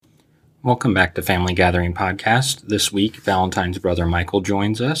Welcome back to Family Gathering Podcast. This week, Valentine's brother Michael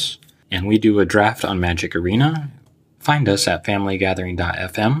joins us, and we do a draft on Magic Arena. Find us at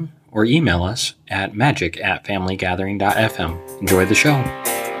familygathering.fm or email us at magic@familygathering.fm. Enjoy the show.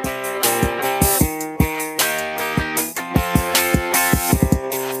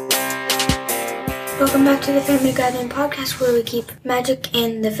 Welcome back to the Family Gathering Podcast, where we keep magic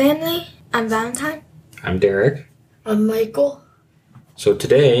in the family. I'm Valentine. I'm Derek. I'm Michael. So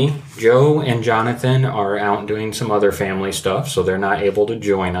today, Joe and Jonathan are out doing some other family stuff, so they're not able to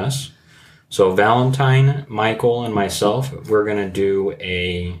join us. So Valentine, Michael, and myself, we're going to do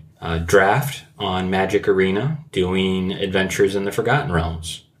a draft on Magic Arena, doing Adventures in the Forgotten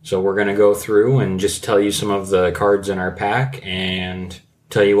Realms. So we're going to go through and just tell you some of the cards in our pack and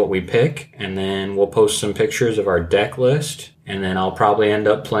tell you what we pick, and then we'll post some pictures of our deck list, and then I'll probably end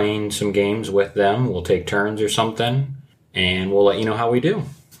up playing some games with them. We'll take turns or something, and we'll let you know how we do.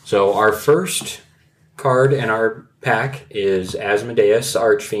 So our first card in our pack is Asmodeus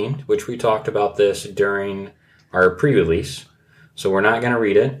Archfiend, which we talked about this during our pre-release. So we're not going to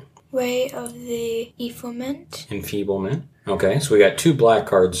read it. Ray of the Enfeeblement. Okay, so we got 2 black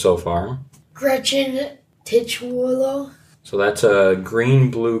cards so far. Gretchen Titchwolo. So that's a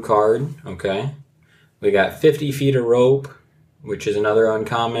green-blue card, okay. We got 50 Feet of Rope, which is another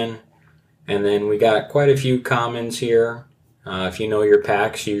uncommon. And then we got quite a few commons here. If you know your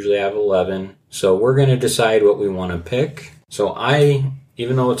packs, you usually have 11. So we're going to decide what we want to pick. So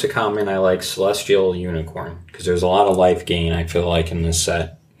even though it's a common, I like Celestial Unicorn, because there's a lot of life gain, I feel like, in this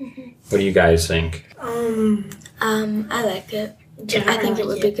set. Mm-hmm. What do you guys think? I like it. Yeah, I think it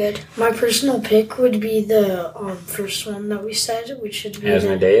would be good. My personal pick would be the first one that we said, which should be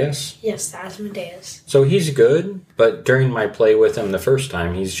Asmodeus? Yes, the Asmodeus. So he's good, but during my play with him the first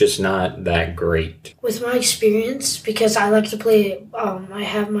time, he's just not that great. With my experience, because I like to play, I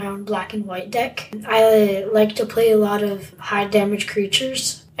have my own black and white deck. I like to play a lot of high damage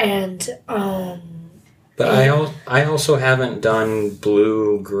creatures, and But I also haven't done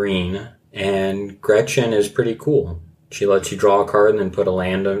blue-green, and Gretchen is pretty cool. She lets you draw a card and then put a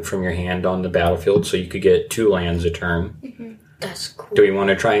land from your hand on the battlefield, so you could get 2 lands a turn. Mm-hmm. That's cool. Do we want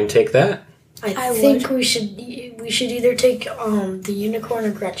to try and take that? I think we should either take the Unicorn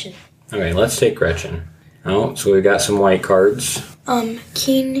or Gretchen. Okay, let's take Gretchen. Oh, so we've got some white cards.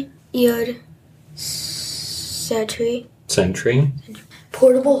 Keen Yod Sentry.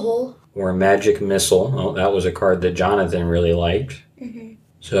 Portable Hole. Or Magic Missile. Oh, that was a card that Jonathan really liked. Mm-hmm.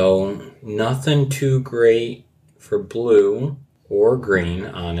 So, nothing too great for blue or green,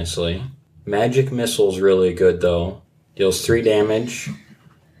 honestly. Magic Missile's really good, though. Deals 3 damage,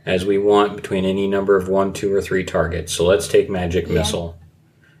 as we want, between any number of 1, 2, or 3 targets. So let's take Magic Missile.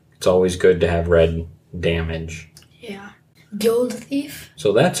 It's always good to have red damage. Yeah. Gold Thief.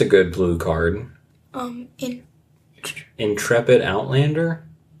 So that's a good blue card. Intrepid Outlander.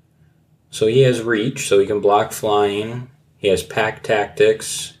 So he has reach, so he can block flying. He has pack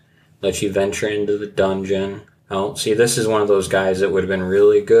tactics, lets you venture into the dungeon. Oh, see, this is one of those guys that would have been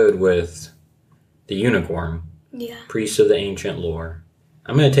really good with the Unicorn. Yeah. Priest of the Ancient Lore.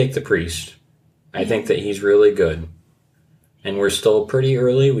 I'm going to take the Priest. I think that he's really good. And we're still pretty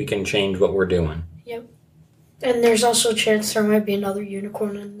early. We can change what we're doing. Yep. And there's also a chance there might be another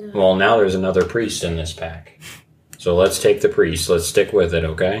Unicorn in the... Well, now there's another Priest in this pack. So let's take the Priest. Let's stick with it,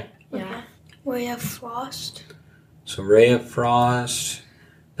 okay? Yeah. Ray of Frost. So Ray of Frost.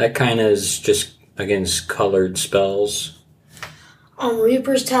 That kind of is just against colored spells.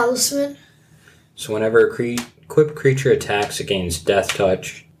 Reaper's Talisman. So whenever a equipped creature attacks, it gains Death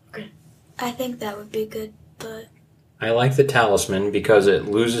Touch. Okay. I think that would be good, but... I like the Talisman because it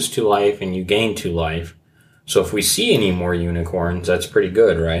loses 2 life and you gain 2 life. So if we see any more unicorns, that's pretty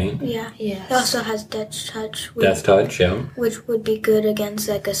good, right? Yeah. Yes. It also has Death Touch. Death Touch, yeah. Which would be good against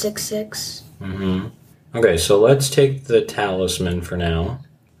like a 6/6. Mm-hmm. Okay, so let's take the Talisman for now.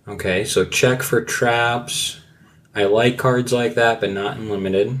 Okay, so check for traps. I like cards like that, but not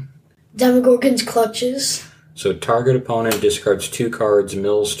unlimited. Demogorgon's Clutches. So target opponent discards 2 cards,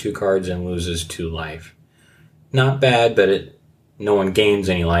 mills 2 cards, and loses 2 life. Not bad, but no one gains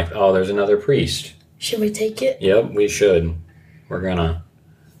any life. Oh, there's another Priest. Should we take it? Yep, we should. We're gonna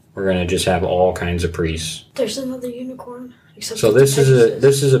just have all kinds of Priests. There's another Unicorn. So this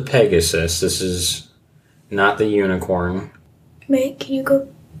is a Pegasus. This is not the Unicorn. Wait, can you go?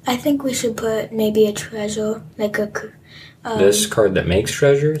 I think we should put maybe a treasure, like a... this card that makes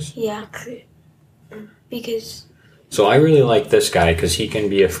treasures? Yeah. Because... So I really like this guy because he can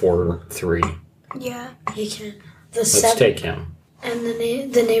be a 4/3. Yeah. He can. Let's take him. And the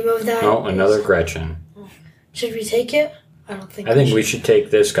name of that Oh, another Gretchen. Should we take it? I don't think we should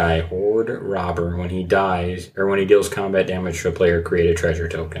take this guy. Hoard Robber. When he dies, or when he deals combat damage to a player, create a treasure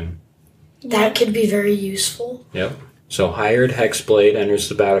token. That could be very useful. Yep. So Hired Hexblade enters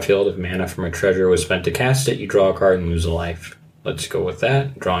the battlefield. If mana from a treasure was spent to cast it, you draw a card and lose a life. Let's go with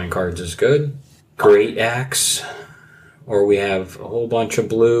that. Drawing cards is good. Great Axe. Or we have a whole bunch of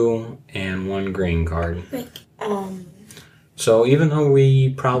blue and one green card. So even though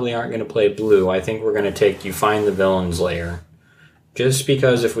we probably aren't going to play blue, I think we're going to take You Find the Villain's Lair. Just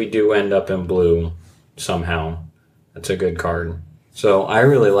because if we do end up in blue somehow, that's a good card. So I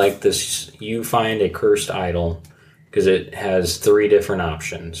really like this You Find a Cursed Idol because it has 3 different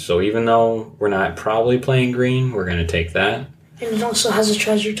options. So even though we're not probably playing green, we're going to take that. And it also has a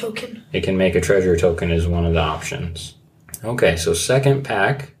treasure token. It can make a treasure token as one of the options. Okay, so second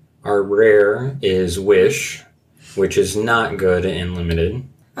pack, our rare is Wish, which is not good in limited.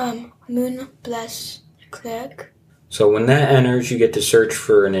 Moon Bless Cleric. So when that enters, you get to search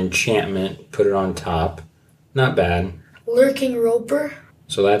for an enchantment, put it on top. Not bad. Lurking Roper.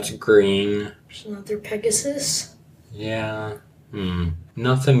 So that's green. There's another Pegasus. Yeah.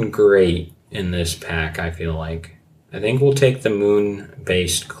 Nothing great in this pack, I feel like. I think we'll take the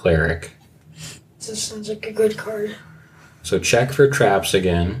moon-based cleric. This sounds like a good card. So check for traps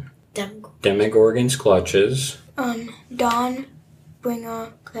again. Demogorgon's Clutches.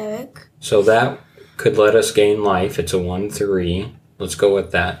 Dawnbringer Cleric. So that could let us gain life. It's a 1/3. Let's go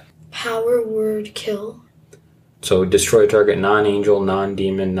with that. Power Word Kill. So destroy target non-angel,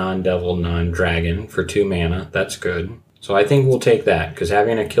 non-demon, non-devil, non-dragon for 2 mana. That's good. So I think we'll take that, because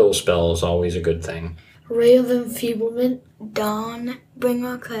having a kill spell is always a good thing. Ray of Enfeeblement.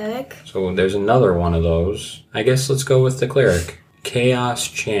 Dawnbringer Cleric. So there's another one of those. I guess let's go with the cleric. Chaos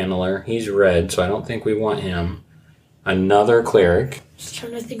Channeler. He's red, so I don't think we want him. Another cleric. Just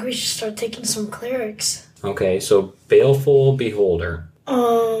trying to think we should start taking some clerics. Okay, so Baleful Beholder.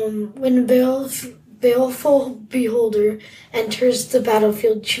 When Baleful Beholder enters the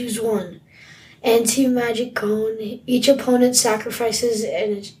battlefield, choose 1. Anti-magic cone. Each opponent sacrifices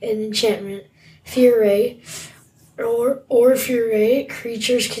an enchantment. Fury or Fury.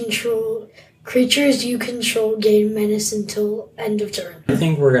 Creatures you control gain menace until end of turn. I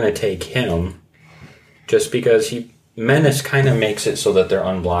think we're going to take him just because menace kind of makes it so that they're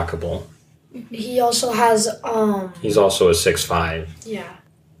unblockable. He also has He's also a 6/5. Yeah.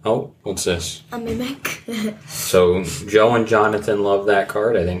 Oh, what's this? A Mimic. So Joe and Jonathan love that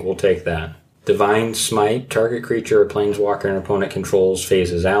card. I think we'll take that. Divine Smite. Target creature or planeswalker an opponent controls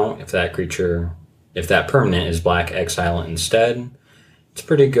phases out. If that permanent is black, exile it instead. It's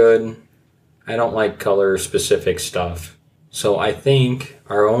pretty good. I don't like color-specific stuff. So I think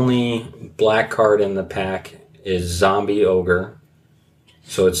our only black card in the pack is Zombie Ogre.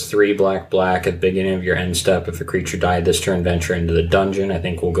 So it's 3 black at the beginning of your end step. If a creature died this turn, venture into the dungeon. I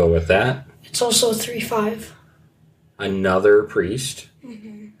think we'll go with that. It's also 3/5. Another priest.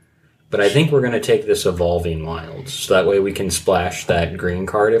 But I think we're going to take this Evolving Wilds. So that way we can splash that green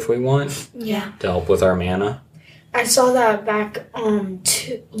card if we want. Yeah. To help with our mana. I saw that back on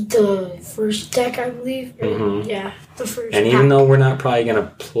the first deck, I believe. Yeah, the first And pack. even though we're not probably going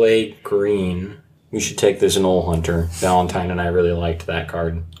to play green, we should take this Knoll Hunter. Valentine and I really liked that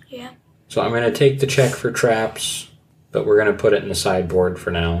card. Yeah. So I'm going to take the check for traps, but we're going to put it in the sideboard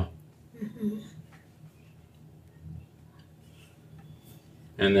for now.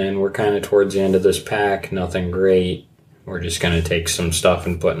 And then we're kind of towards the end of this pack. Nothing great. We're just going to take some stuff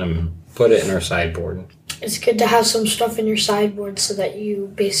and put it in our sideboard. It's good to have some stuff in your sideboard so that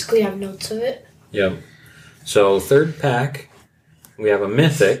you basically have notes of it. Yep. So third pack, we have a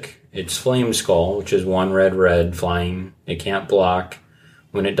Mythic. It's Flame Skull, which is 1 red flying. It can't block.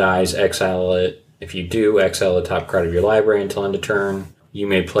 When it dies, exile it. If you do, exile the top card of your library until end of turn. You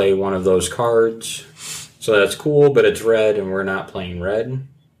may play one of those cards. So that's cool, but it's red and we're not playing red.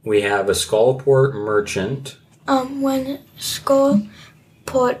 We have a Skullport Merchant. When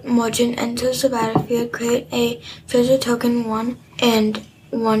Skullport Merchant enters the battlefield, create a treasure token 1 and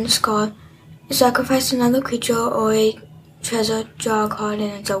 1 skull. Sacrifice another creature or a treasure, draw a card,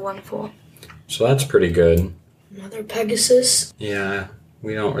 and it's a 1/4. So that's pretty good. Another Pegasus. Yeah,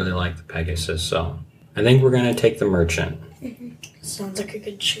 we don't really like the Pegasus, so I think we're going to take the Merchant. Sounds like a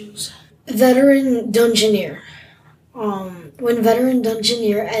good choose. Veteran Dungeoneer. When Veteran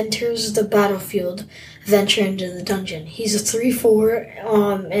Dungeoneer enters the battlefield, venture into the dungeon. He's a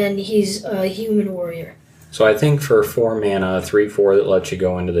 3/4, and he's a human warrior. So I think for 4 mana, a 3/4 that lets you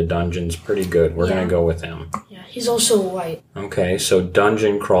go into the dungeon's pretty good. We're going to go with him. Yeah, he's also white. Okay, so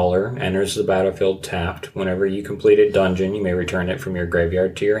Dungeon Crawler enters the battlefield tapped. Whenever you complete a dungeon, you may return it from your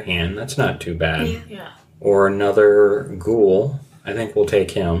graveyard to your hand. That's not too bad. Yeah. Or another Ghoul. I think we'll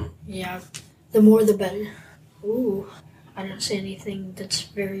take him. Yeah, the more the better. Ooh, I don't see anything that's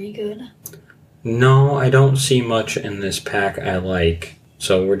very good. No, I don't see much in this pack I like.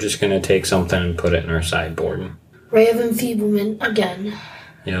 So we're just going to take something and put it in our sideboard. Ray of Enfeeblement again.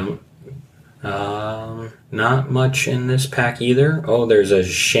 Yep. Not much in this pack either. Oh, there's a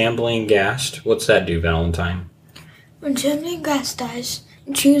Shambling Ghast. What's that do, Valentine? When Shambling Ghast dies,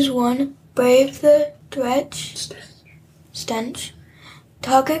 choose one. Brave the Stench.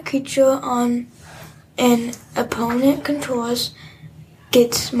 Target creature on an opponent controls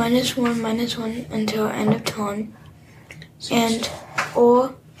gets -1/-1 until end of turn. And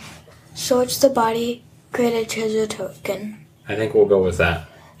or search the body, create a treasure token. I think we'll go with that.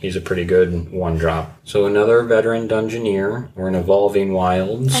 He's a pretty good one-drop. So another Veteran Dungeoneer or an Evolving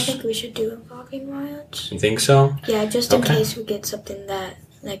Wilds. I think we should do Evolving Wilds. You think so? Yeah, just in Okay. case we get something that,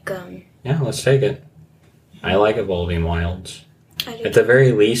 Yeah, let's take it. I like Evolving Wilds. I do. At the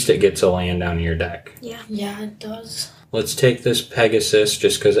very least, it gets a land down your deck. Yeah, it does. Let's take this Pegasus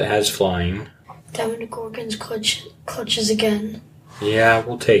just because it has flying. Demogorgon's clutches again. Yeah,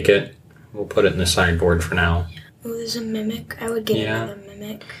 we'll take it. We'll put it in the sideboard for now. Oh, there's a Mimic. I would get Yeah. another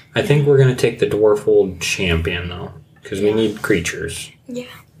Mimic. I think we're going to take the Dwarfold Champion, though, because we need creatures. Yeah.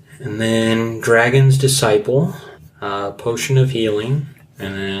 And then Dragon's Disciple, Potion of Healing,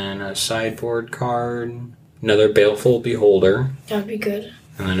 and then a sideboard card, another Baleful Beholder, That'd be good.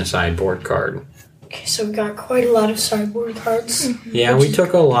 and then a sideboard card. Okay, so we got quite a lot of sideboard cards. Yeah, we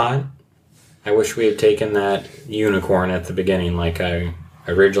took a lot. I wish we had taken that Unicorn at the beginning like I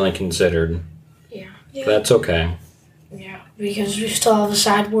originally considered. Yeah. Yeah. That's okay. Yeah, because we still have a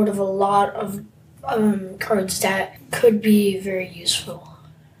sideboard of a lot of cards that could be very useful.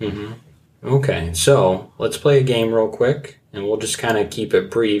 Okay, so let's play a game real quick, and we'll just kind of keep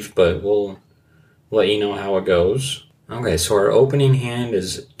it brief, but we'll let you know how it goes. Okay, so our opening hand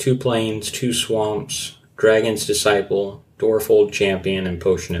is 2 plains, 2 swamps, Dragon's Disciple, Dwarfold Champion, and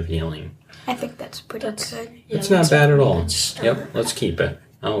Potion of Healing. I think that's pretty good. Yeah, It's not that's bad a at pretty all. good start. Yep, let's keep it.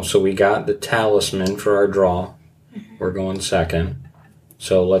 Oh, so we got the Talisman for our draw. We're going second.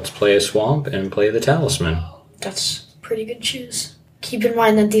 So let's play a swamp and play the Talisman. That's a pretty good choose. Keep in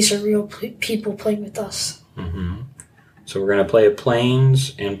mind that these are real people playing with us. So we're going to play a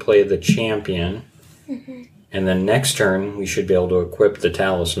plains and play the champion. And then next turn, we should be able to equip the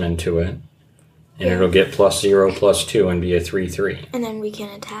Talisman to it. And it'll get +0/+2 and be a 3/3. And then we can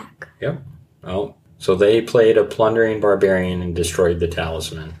attack. Yep. Oh, so they played a Plundering Barbarian and destroyed the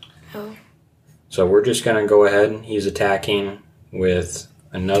Talisman. Oh. So we're just going to go ahead. He's attacking with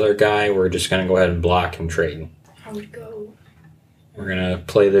another guy. We're just going to go ahead and block and trade. I would go. We're going to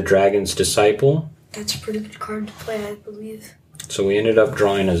play the Dragon's Disciple. That's a pretty good card to play, I believe. So we ended up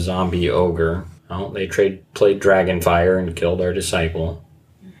drawing a zombie ogre. Oh, they played Dragonfire and killed our Disciple.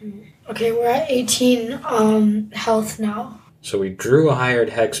 Okay, we're at 18 health now. So we drew a Hired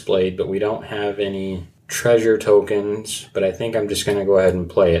Hexblade, but we don't have any treasure tokens. But I think I'm just going to go ahead and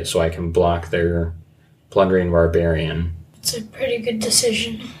play it so I can block their Plundering Barbarian. It's a pretty good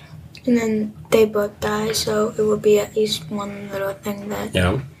decision. And then they both die, so it will be at least one little thing that...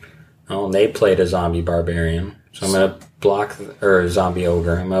 Yeah. Oh, and they played a zombie barbarian. So I'm going to block, or a zombie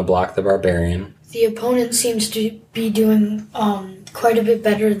ogre. I'm going to block the barbarian. The opponent seems to be doing quite a bit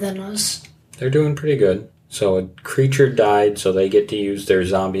better than us. They're doing pretty good. So a creature died, so they get to use their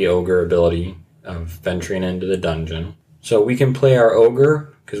zombie ogre ability of venturing into the dungeon. So we can play our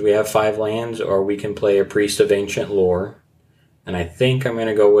ogre, because we have 5 lands, or we can play a priest of ancient lore. And I think I'm going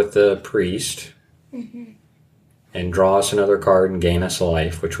to go with the priest. And draw us another card and gain us a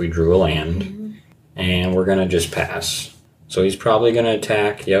life, which we drew a land. And we're going to just pass. So he's probably going to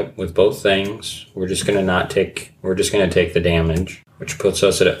attack, with both things. We're just going to take the damage, which puts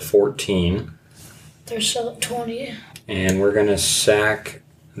us at 14. They're still at 20. And we're going to sack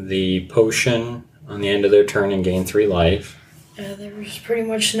the potion on the end of their turn and gain 3 life. There's pretty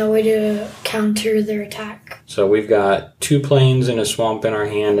much no way to counter their attack. So we've got 2 plains and a swamp in our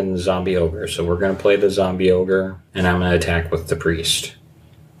hand and the zombie ogre. So we're going to play the zombie ogre, and I'm going to attack with the priest.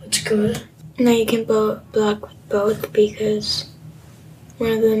 That's good. Now you can block with both because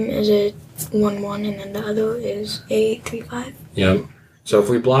one of them is a 1/1 and then the other is a 3/5. Yep. So if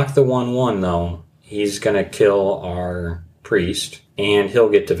we block the 1/1, though, he's going to kill our priest, and he'll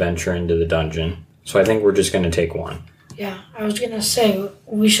get to venture into the dungeon. So I think we're just going to take 1. Yeah, I was going to say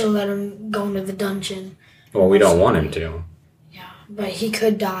we should let him go into the dungeon. Well, we don't want him to. Yeah, but he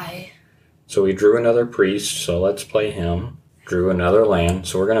could die. So we drew another priest, so let's play him. Drew another land,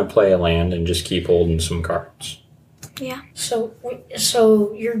 so we're going to play a land and just keep holding some cards. Yeah. So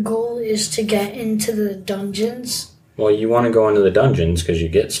your goal is to get into the dungeons? Well, you want to go into the dungeons because you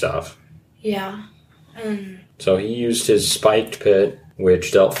get stuff. Yeah. And So he used his spiked pit,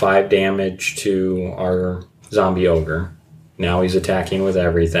 which dealt 5 damage to our zombie ogre. Now he's attacking with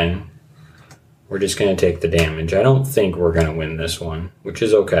everything. We're just going to take the damage. I don't think we're going to win this one, which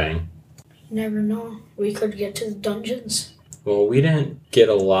is okay. you never know. We could get to the dungeons. Well, we didn't get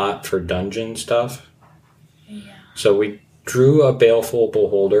a lot for dungeon stuff. Yeah. So we drew a Baleful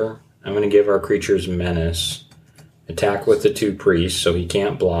Beholder. I'm going to give our creatures Menace. Attack with the 2 priests, so he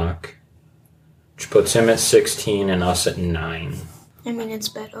can't block. Which puts him at 16 and us at 9. I mean, it's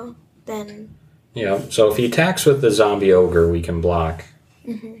better than... Yeah, so if he attacks with the zombie ogre, we can block.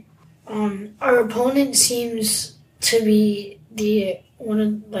 Our opponent seems to be the one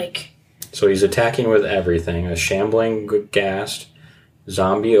of, like... So he's attacking with everything. A Shambling Ghast,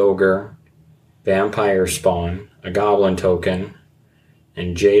 Zombie Ogre, Vampire Spawn, a Goblin Token,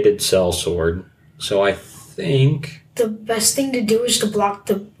 and Jaded Sellsword. So I think... The best thing to do is to block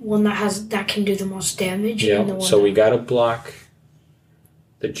the one that can do the most damage. And the Yeah, one so we gotta block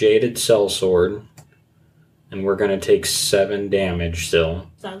the Jaded Sellsword, and we're gonna take 7 damage still.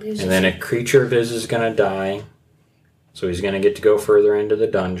 that leaves And us- then a creature of his is gonna die, so he's gonna get to go further into the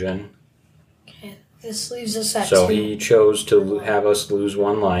dungeon. Okay, this leaves us at So 2, he chose to have us lose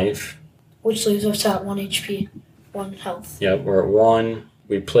 1 life. which leaves us at 1 HP, 1 health. Yep, we're at 1.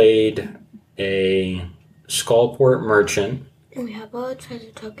 We played a Skullport Merchant. And we have a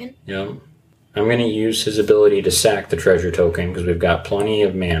treasure token. Yep. I'm going to use his ability to sack the treasure token because we've got plenty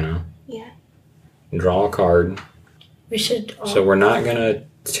of mana. Yeah. Draw a card. We should... So we're not going to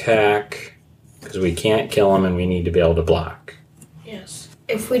attack because we can't kill him and we need to be able to block. Yes.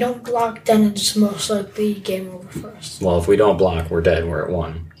 If we don't block, then it's most likely game over for us. Well, if we don't block, we're dead. We're at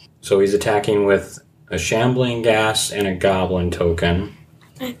 1. So he's attacking with a Shambling Ghast and a Goblin token.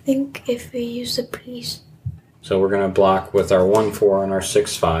 I think if we use the priest... So we're going to block with our 1/4 and our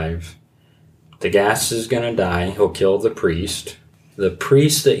 6/5. The Ghast is going to die. He'll kill the priest. The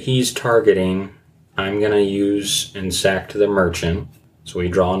priest that he's targeting, I'm going to use and sack to the merchant. So we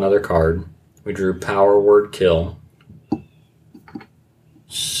draw another card. We drew Power Word Kill.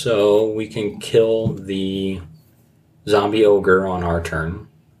 So we can kill the zombie ogre on our turn.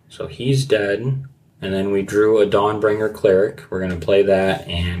 So he's dead. And then we drew a Dawnbringer Cleric. We're going to play that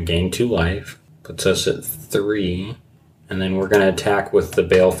and gain 2 life. Puts us at 3. And then we're going to attack with the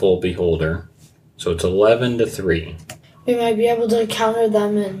Baleful Beholder. So it's 11-3. We might be able to counter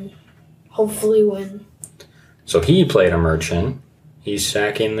them and hopefully win. So he played a merchant. He's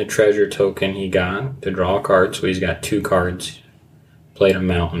sacking the treasure token he got to draw a card. So he's got 2 cards. Played a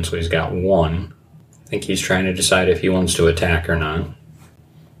mountain, so he's got 1. I think he's trying to decide if he wants to attack or not.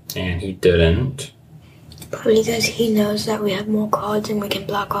 And he didn't. Probably because he knows that we have more cards and we can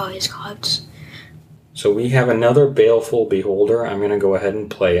block all his cards. So we have another Baleful Beholder. I'm going to go ahead and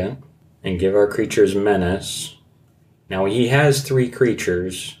play it and give our creatures Menace. Now he has 3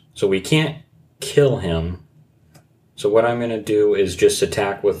 creatures, so we can't kill him. So what I'm going to do is just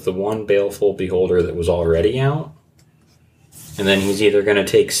attack with the 1 Baleful Beholder that was already out. And then he's either going to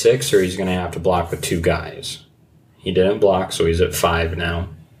take 6 or he's going to have to block with 2 guys. He didn't block, so he's at 5 now.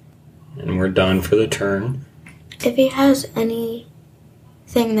 And we're done for the turn. If he has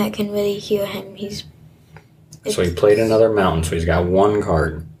anything that can really heal him, he's... So he played another mountain, so he's got 1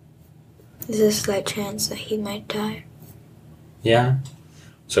 card. There's a slight chance that he might die. Yeah.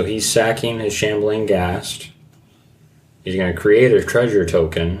 So he's sacking his Shambling Ghast. He's going to create a treasure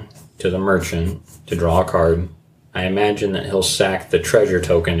token to the merchant to draw a card. I imagine that he'll sack the treasure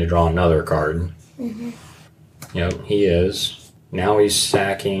token to draw another card. Yep, he is. Now he's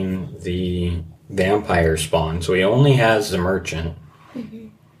sacking the Vampire Spawn. So he only has the merchant.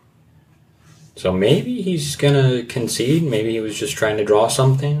 So maybe he's going to concede. Maybe he was just trying to draw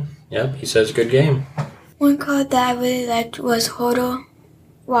something. Yep, he says good game. One card that I really liked was Hodor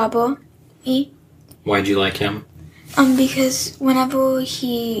Wobble. Why'd you like him? Because whenever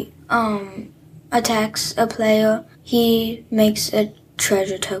he attacks a player, he makes a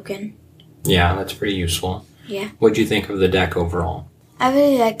treasure token. Yeah, that's pretty useful. Yeah. What'd you think of the deck overall? I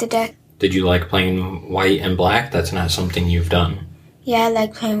really like the deck. Did you like playing white and black? That's not something you've done. Yeah, I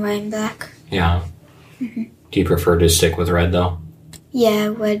like playing white and black. Yeah. Do you prefer to stick with red, though? Yeah, I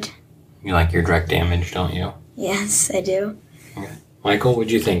would. You like your direct damage, don't you? Yes, I do. Okay. Michael,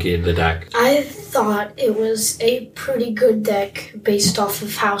 what'd you think of the deck? I thought it was a pretty good deck based off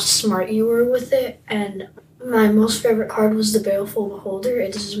of how smart you were with it, and my most favorite card was the Baleful Beholder.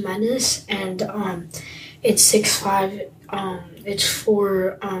 It is Menace, and it's 6/5. It's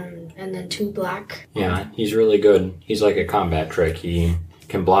 4 and then 2 black. Yeah, he's really good. He's like a combat trick. He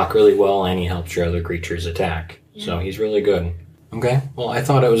can block really well, and he helps your other creatures attack. So he's really good. Okay, well, I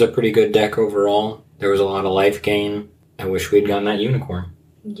thought it was a pretty good deck overall. There was a lot of life gain. I wish we'd gotten that unicorn.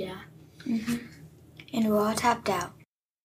 Yeah. And we're all tapped out.